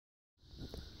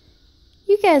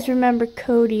You guys remember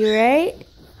Cody, right?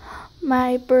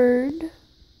 My bird.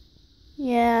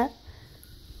 Yeah.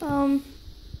 Sorry,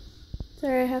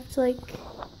 I have to like,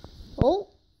 oh,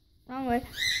 wrong way.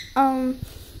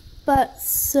 But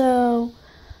so,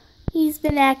 he's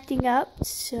been acting up,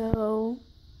 so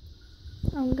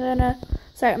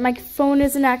sorry, my phone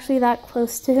isn't actually that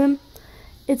close to him.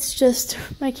 It's just,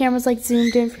 my camera's like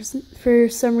zoomed in for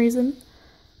some reason.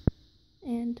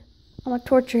 And I'm gonna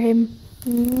torture him.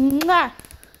 Mwah!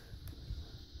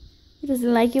 He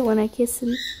doesn't like it when I kiss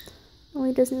him. No,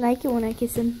 he doesn't like it when I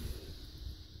kiss him.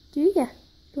 Do ya?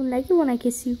 Don't like it when I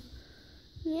kiss you?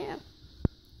 Yeah.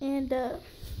 And,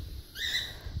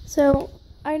 so,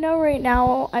 I know right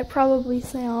now I probably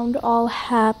sound all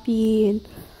happy and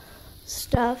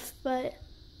stuff, but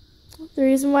the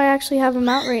reason why I actually have him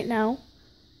out right now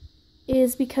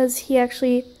is because he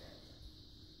actually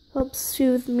helps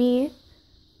soothe me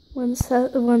when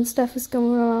stuff is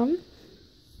going on.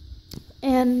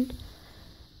 And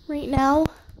right now,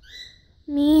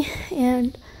 me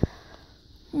and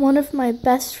one of my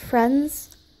best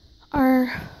friends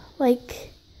are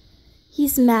like,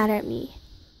 he's mad at me.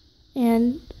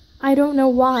 And I don't know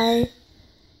why.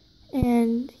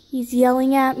 And he's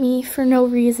yelling at me for no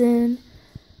reason.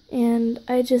 And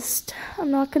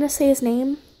I'm not gonna say his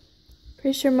name.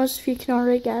 Pretty sure most of you can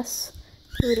already guess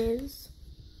who it is.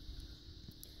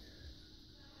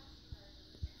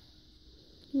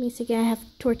 Give me a second, I have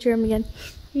to torture him again.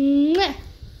 Mwah!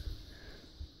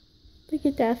 Look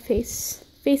at that face.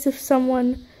 Face of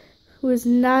someone who is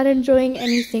not enjoying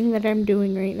anything that I'm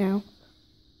doing right now.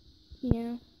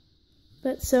 Yeah.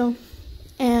 But sorry,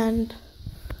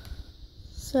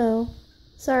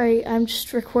 I'm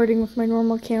just recording with my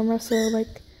normal camera, so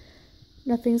like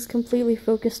nothing's completely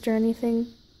focused or anything.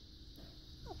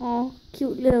 Oh,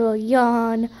 cute little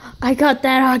yawn. I got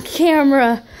that on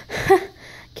camera.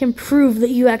 Can prove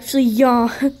that you actually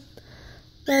yawn.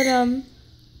 But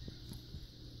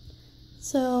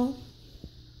so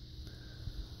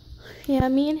yeah,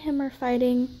 me and him are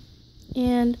fighting,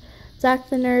 and Zach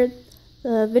the Nerd,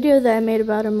 the video that I made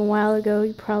about him a while ago,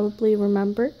 you probably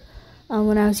remember,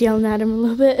 when I was yelling at him a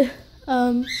little bit.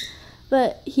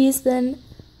 But he's been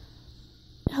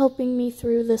helping me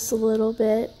through this a little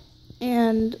bit,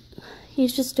 and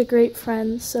he's just a great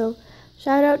friend, so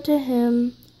shout out to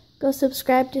him. Go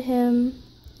subscribe to him.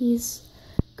 He's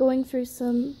going through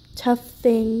some tough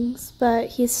things, but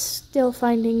he's still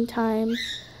finding time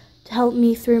to help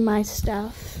me through my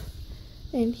stuff.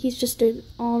 And he's just an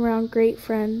all-around great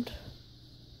friend.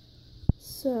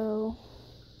 So,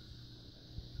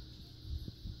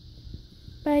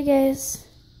 bye guys.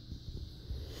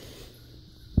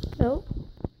 Oh,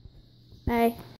 bye.